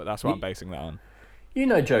that's what I'm basing that on. You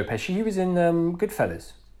know Joe Pesci. He was in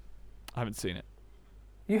Goodfellas. I haven't seen it.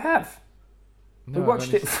 You have? No, we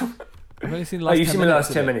watched it. I've only seen the last 10 minutes. You've seen the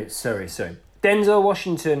last 10 minutes. Sorry. Denzel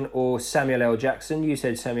Washington or Samuel L. Jackson. You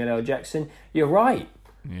said Samuel L. Jackson. You're right.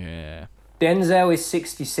 Yeah. Denzel is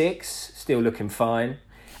 66, still looking fine.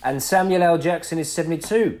 And Samuel L. Jackson is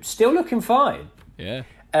 72, still looking fine. Yeah.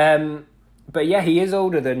 But yeah, he is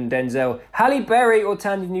older than Denzel. Halle Berry or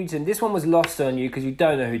Tandy Newton? This one was lost on you because you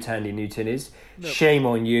don't know who Tandy Newton is. Nope. Shame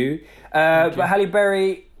on you. But Halle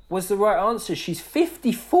Berry was the right answer. She's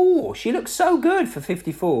 54. She looks so good for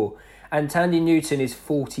 54. And Tandy Newton is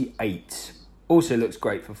 48. Also looks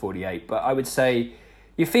great for 48. But I would say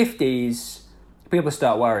your 50s, people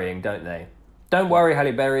start worrying, don't they? Don't worry,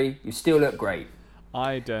 Halle Berry. You still look great.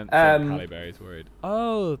 I don't think Halle Berry's worried.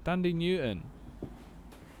 Oh, Tandy Newton.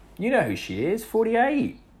 You know who she is,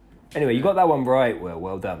 48. Anyway, you got that one right, Will.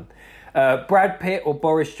 Well done. Brad Pitt or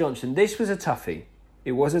Boris Johnson? This was a toughie.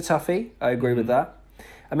 It was a toughie. I agree with that.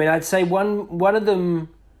 I mean, I'd say one of them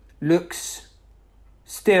looks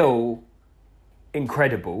still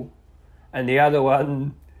incredible, and the other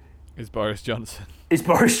one is Boris Johnson.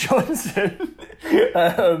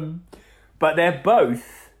 But they're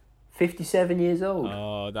both 57 years old.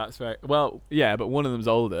 Oh, that's right. Well, yeah, but one of them's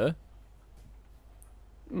older.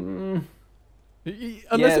 Unless they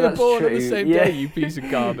were born on the same day, you piece of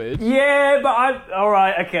garbage. Yeah, but all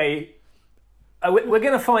right, okay. We're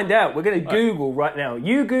going to find out. We're going to Google right now.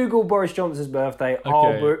 You Google Boris Johnson's birthday. Okay.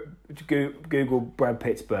 I'll Google Brad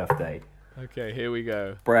Pitt's birthday. Okay, here we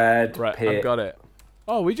go. Brad Pitt. I've got it.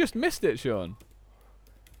 Oh, we just missed it, Sean.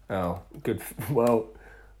 Oh, good. Well,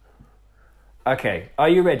 okay. Are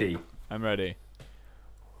you ready? I'm ready.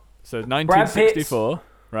 So 1964,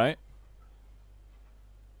 right?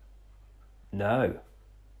 No.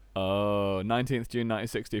 Oh, 19th June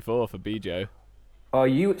 1964 for Bijo.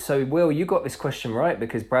 Oh, so Will, you got this question right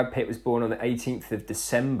because Brad Pitt was born on the 18th of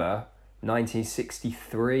December,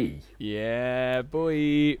 1963. Yeah,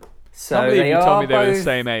 boy. So can't believe they you are told me they were the both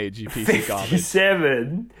same age, you piece of garbage.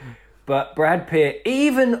 57, but Brad Pitt,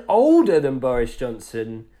 even older than Boris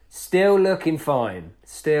Johnson, still looking fine.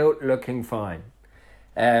 So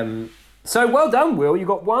well done, Will. You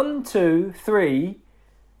got 1, 2, 3,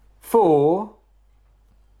 4,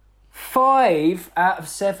 5 out of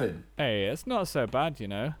 7. Hey, it's not so bad, you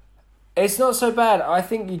know. It's not so bad. I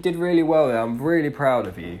think you did really well there. I'm really proud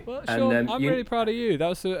of you. Well, Sean, I'm really proud of you. That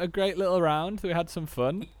was a great little round. We had some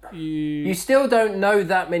fun. You still don't know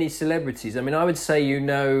that many celebrities. I mean, I would say you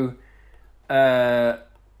know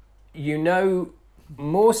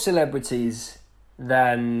more celebrities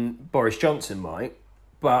than Boris Johnson might,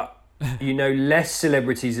 but you know less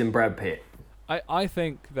celebrities than Brad Pitt. I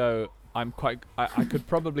think, though, I could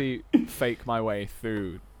probably fake my way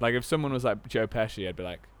through. Like, if someone was like Joe Pesci, I'd be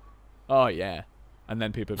like, oh, yeah. And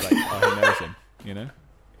then people would be like, oh, he knows him, you know?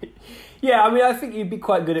 Yeah, I mean, I think you'd be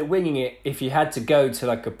quite good at winging it if you had to go to,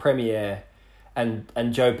 like, a premiere and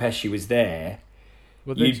Joe Pesci was there.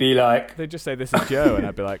 Well, you'd be like... They'd just say, this is Joe, and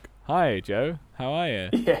I'd be like, hi, Joe, how are you?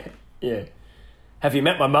 Yeah. Have you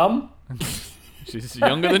met my mum? She's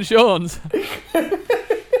younger than Sean's.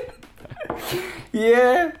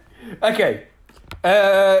 Yeah. Okay.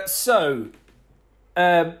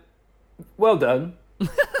 Well done.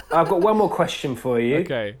 I've got one more question for you.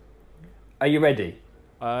 Okay. Are you ready?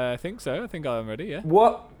 I think so. I think I'm ready, yeah.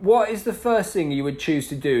 What is the first thing you would choose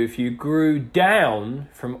to do if you grew down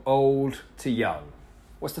from old to young?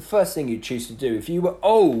 What's the first thing you'd choose to do? If you were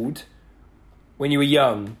old when you were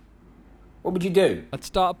young, what would you do? I'd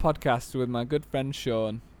start a podcast with my good friend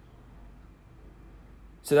Sean.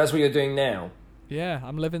 So that's what you're doing now? Yeah,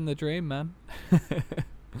 I'm living the dream, man.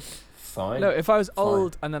 Fine. No, if I was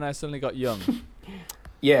old and then I suddenly got young.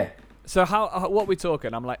 Yeah. So what are we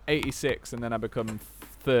talking? I'm like 86 and then I become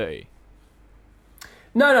 30.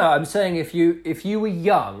 No, I'm saying if you were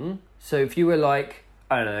young, so if you were like,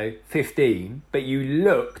 I don't know, 15, but you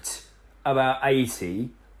looked about 80,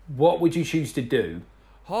 what would you choose to do?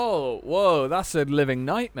 Oh, whoa, that's a living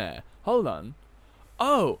nightmare. Hold on.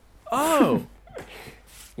 Oh.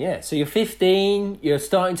 Yeah, so you're 15, you're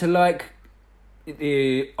starting to like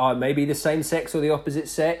maybe the same sex or the opposite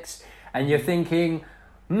sex, and you're thinking,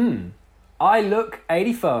 I look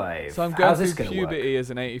 85. So I'm going through puberty as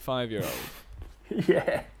an 85-year-old.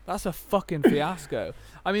 Yeah. That's a fucking fiasco.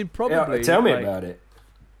 I mean, probably... Yeah, tell me about it.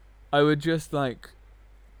 I would just, like...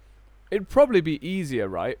 It'd probably be easier,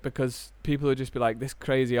 right? Because people would just be like, this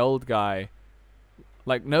crazy old guy...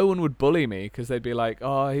 Like, no one would bully me because they'd be like,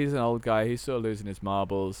 oh, he's an old guy. He's sort of losing his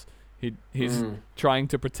marbles. He's trying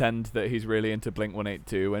to pretend that he's really into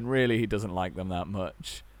Blink-182 when really he doesn't like them that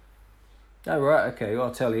much. Oh, right, okay. Well,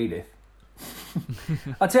 I'll tell Edith.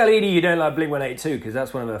 I tell Edie you don't like Blink-182 because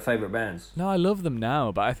that's one of her favourite bands. No, I love them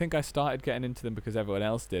now, but I think I started getting into them because everyone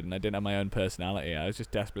else did, and I didn't have my own personality. I was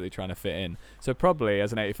just desperately trying to fit in. So probably,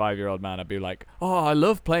 as an 85-year-old man, I'd be like, oh, I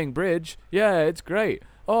love playing bridge. Yeah, it's great.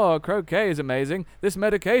 Oh, croquet is amazing. This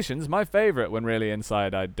medication's my favourite. When really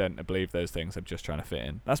inside, I don't believe those things. I'm just trying to fit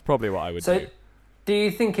in. That's probably what I would do. So, do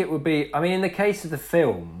you think it would be... I mean, in the case of the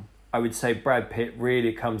film, I would say Brad Pitt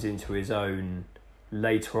really comes into his own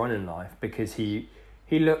later on in life because he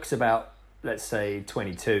looks about, let's say,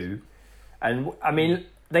 22. And, I mean,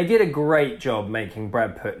 they did a great job making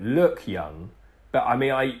Brad Pitt look young. But, I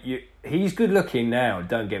mean, he's good looking now,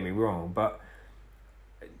 don't get me wrong. But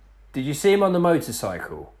did you see him on the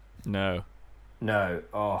motorcycle? No. No.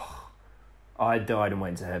 Oh, I died and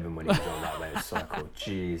went to heaven when he was on that motorcycle.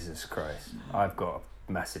 Jesus Christ. I've got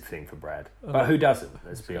a massive thing for Brad. But who doesn't,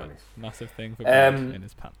 let's be honest. Massive thing for Brad in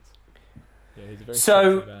his pants. Yeah, he's a very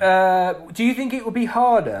so, do you think it would be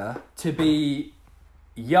harder to be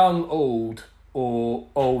young old or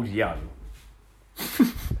old young?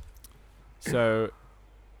 So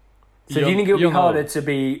do you think it would be harder to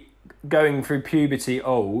be going through puberty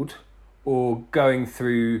old or going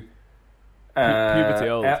through puberty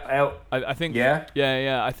old? I think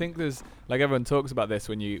yeah. I think there's like everyone talks about this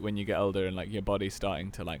when you get older and like your body's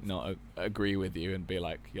starting to like not agree with you and be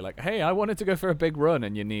like you're like, hey, I wanted to go for a big run,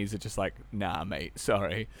 and your knees are just like, nah mate,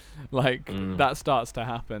 sorry. Like that starts to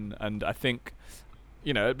happen, and I think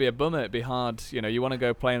it'd be a bummer, it'd be hard. You want to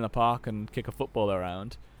go play in the park and kick a football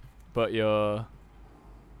around, but you're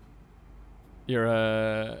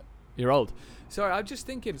old. Sorry, I'm just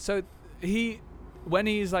thinking, so when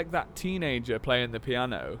he's like that teenager playing the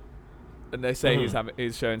piano and they say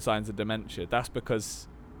he's showing signs of dementia, that's because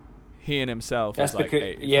he and himself is like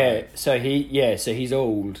 85. So he's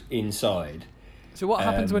old inside. So what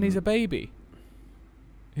happens when he's a baby?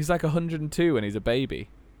 He's like 102 when he's a baby.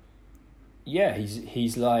 Yeah, he's in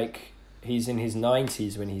his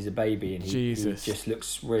 90s when he's a baby, and he just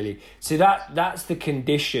looks really... So that's the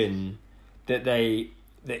condition that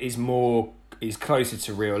is closer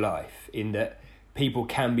to real life, in that people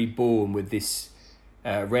can be born with this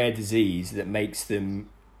rare disease that makes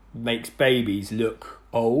babies look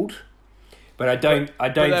old. But I don't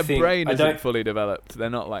think their brain isn't fully developed. They're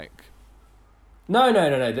not like... No.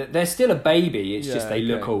 They're still a baby. It's just they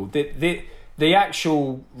look old. The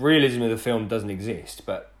actual realism of the film doesn't exist,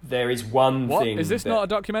 but there is one thing... Is this not a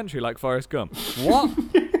documentary like Forrest Gump? What?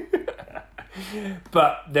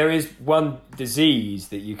 But there is one disease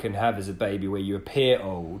that you can have as a baby where you appear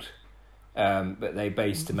old, but they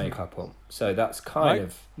base the makeup on. So that's kind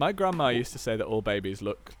of... My grandma used to say that all babies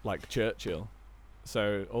look like Churchill.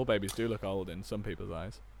 So all babies do look old in some people's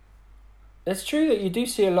eyes. It's true that you do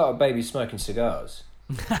see a lot of babies smoking cigars.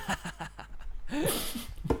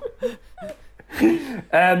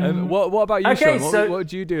 What about you, okay, Sean? so, what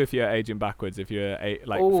would you do if you're aging backwards, if you're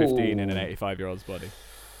 15 in an 85-year-old's body?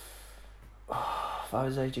 If I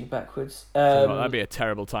was aging backwards... that'd be a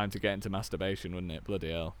terrible time to get into masturbation, wouldn't it?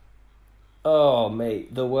 Bloody hell. Oh,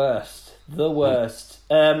 mate, the worst.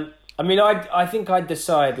 I mean, I think I'd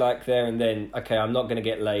decide like there and then, okay, I'm not going to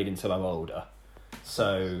get laid until I'm older.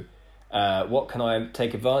 So what can I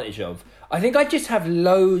take advantage of? I think I'd just have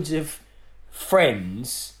loads of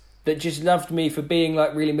friends that just loved me for being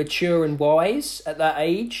like really mature and wise at that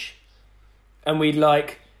age. And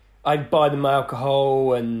I'd buy them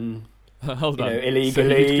alcohol and... Hold on. Illegally. So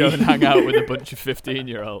you'd go and hang out with a bunch of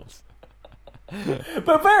 15-year-olds.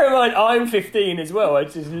 But bear in mind, I'm 15 as well. I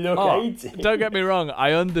just look 18. Don't get me wrong,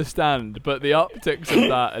 I understand, but the optics of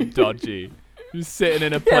that are dodgy. Just sitting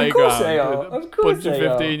in a playground with a bunch of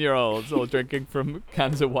 15-year-olds all drinking from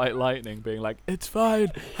cans of White Lightning, being like, it's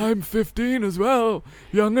fine, I'm 15 as well,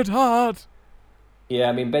 young at heart. Yeah,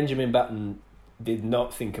 I mean, Benjamin Button did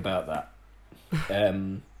not think about that.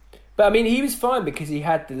 But I mean, he was fine because he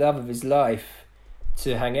had the love of his life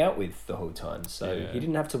to hang out with the whole time. So he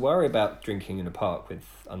didn't have to worry about drinking in a park with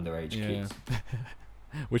underage kids.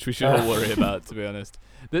 Which we should all worry about, to be honest.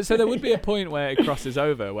 So there would be a point where it crosses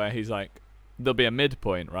over, where he's like, there'll be a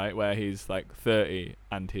midpoint, right, where he's like 30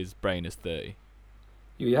 and his brain is 30.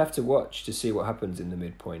 You have to watch to see what happens in the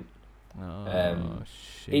midpoint. Oh,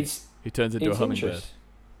 shit. He turns into a hummingbird.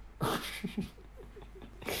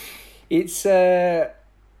 It's...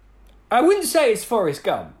 I wouldn't say it's Forrest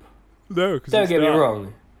Gump. No, because don't get me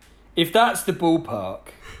wrong. If that's the ballpark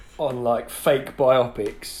on like fake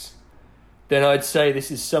biopics, then I'd say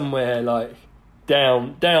this is somewhere like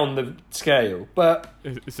down the scale. But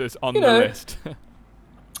it's on the list.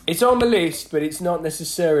 It's on the list, but it's not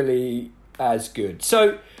necessarily as good.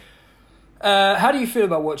 So How do you feel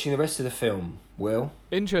about watching the rest of the film, Will?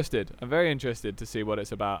 Interested. I'm very interested to see what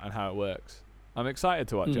it's about and how it works. I'm excited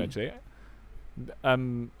to watch actually.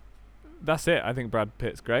 That's it. I think Brad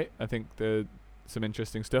Pitt's great. I think there's some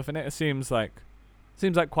interesting stuff in it. It seems like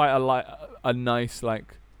quite a nice,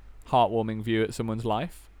 like, heartwarming view at someone's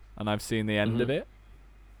life, and I've seen the end of it.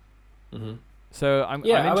 Mm-hmm. So I'm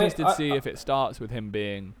interested to see if it starts with him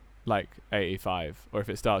being like 85 or if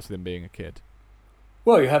it starts with him being a kid.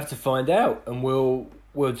 Well, you have to find out, and we'll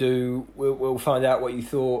find out what you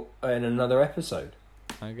thought in another episode.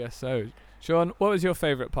 I guess so. Sean, what was your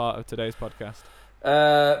favourite part of today's podcast?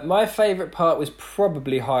 My favourite part was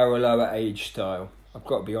probably Higher or Lower Age Style. I've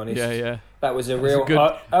got to be honest. Yeah. That was a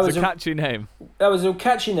catchy name. That was a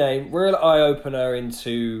catchy name, real eye opener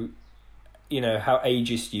into, how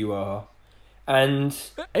ageist you are, and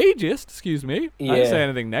ageist. Excuse me. Yeah. I didn't say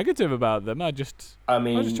anything negative about them. I was just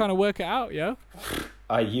trying to work it out, yo.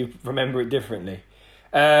 You remember it differently.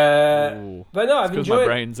 But no, I've enjoyed it. My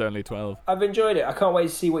brain's only 12. I've enjoyed it. I can't wait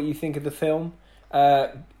to see what you think of the film.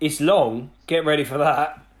 It's long. Get ready for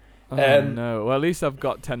that. No. Well, at least I've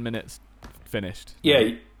got 10 minutes finished.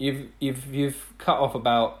 Yeah, you've cut off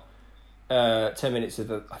about 10 minutes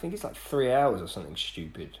of I think it's like 3 hours or something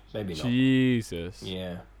stupid. Maybe not. Jesus.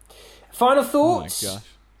 Yeah. Final thoughts? Oh my gosh.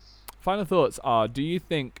 Final thoughts are: do you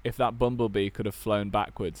think if that bumblebee could have flown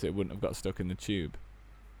backwards, it wouldn't have got stuck in the tube?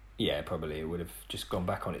 Yeah, probably. It would have just gone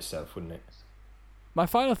back on itself, wouldn't it? My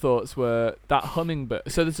final thoughts were that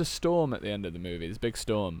hummingbird. So there's a storm at the end of the movie. There's a big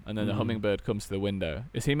storm, and then the hummingbird comes to the window.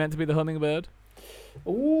 Is he meant to be the hummingbird?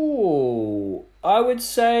 Ooh, I would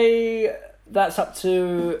say that's up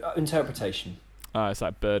to interpretation. It's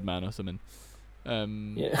like Birdman or something.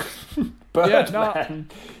 Yeah. Birdman.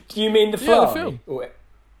 Do you mean the Fly? Yeah, the film.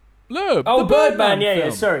 No. Oh, the Birdman. Yeah.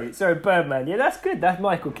 film. Sorry, Birdman. Yeah, that's good. That's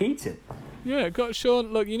Michael Keaton. Yeah,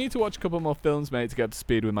 Sean, look, you need to watch a couple more films, mate, to get up to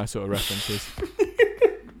speed with my sort of references.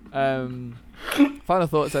 Final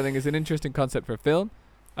thoughts, I think, is an interesting concept for a film.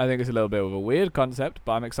 I think it's a little bit of a weird concept,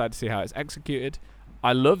 but I'm excited to see how it's executed.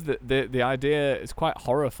 I love that the idea is quite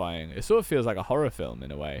horrifying. It sort of feels like a horror film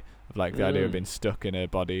in a way, of like the idea of being stuck in a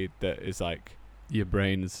body that is like your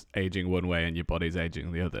brain's aging one way and your body's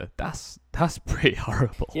aging the other. That's pretty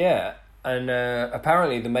horrible. Yeah. And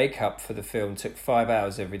apparently the makeup for the film took 5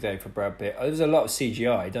 hours every day for Brad Pitt. There's a lot of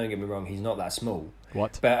CGI. Don't get me wrong; he's not that small.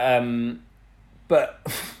 What? But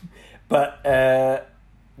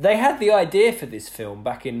they had the idea for this film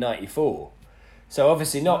back in '94. So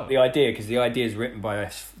obviously not the idea, because the idea is written by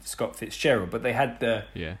Scott Fitzgerald. But they had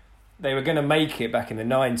They were going to make it back in the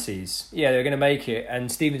 '90s. Yeah, they were going to make it,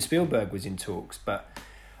 and Steven Spielberg was in talks. But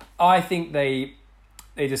I think they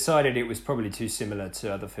decided it was probably too similar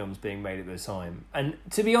to other films being made at the time. And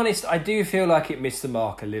to be honest, I do feel like it missed the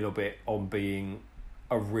mark a little bit on being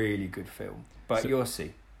a really good film. But you'll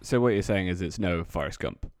see. So what you're saying is it's no Forrest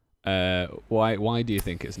Gump. Why do you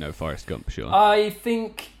think it's no Forrest Gump, Sean? I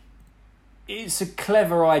think it's a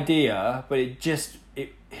clever idea, but it just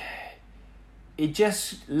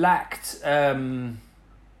lacked...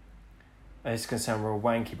 it's going to sound real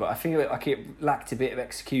wanky, but I think like it lacked a bit of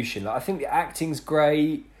execution. Like, I think the acting's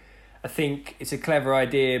great. I think it's a clever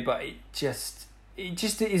idea, but it just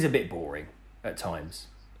is a bit boring at times.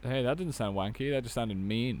 Hey, that didn't sound wanky. That just sounded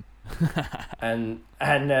mean. and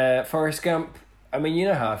Forrest Gump. I mean, you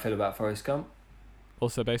know how I feel about Forrest Gump.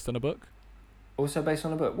 Also based on a book. Also based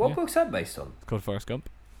on a book. What book's that based on? It's called Forrest Gump.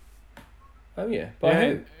 Oh yeah. By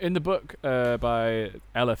who? In the book, by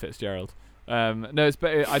Ella Fitzgerald. No,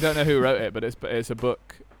 I don't know who wrote it, but it's a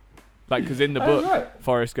book. Like, because in the book, right,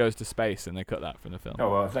 Forrest goes to space, and they cut that from the film. Oh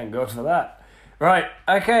well, thank God for that. Right,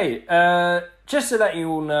 okay. Just to let you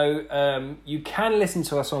all know, you can listen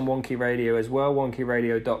to us on Wonky Radio as well,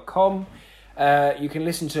 wonkyradio.com. You can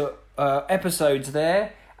listen to episodes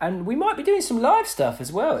there, and we might be doing some live stuff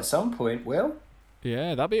as well at some point, Will.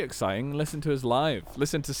 Yeah, that'd be exciting. Listen to us live.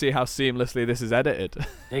 Listen to see how seamlessly this is edited.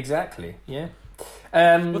 Exactly, yeah.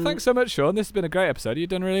 Well, thanks so much, Sean. This has been a great episode. You've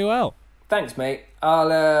done really well. Thanks, mate.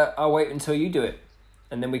 I'll wait until you do it,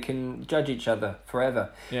 and then we can judge each other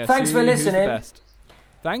forever. Yeah, thanks for listening. Best.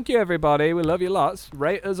 Thank you, everybody. We love you lots.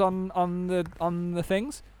 Rate us on the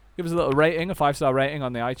things. Give us a little rating, a 5-star rating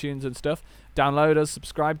on the iTunes and stuff. Download us,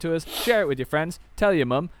 subscribe to us, share it with your friends, tell your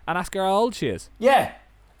mum, and ask her how old she is. Yeah,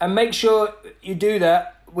 and make sure you do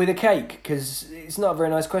that with a cake, because it's not a very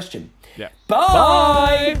nice question. Yeah.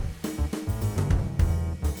 Bye!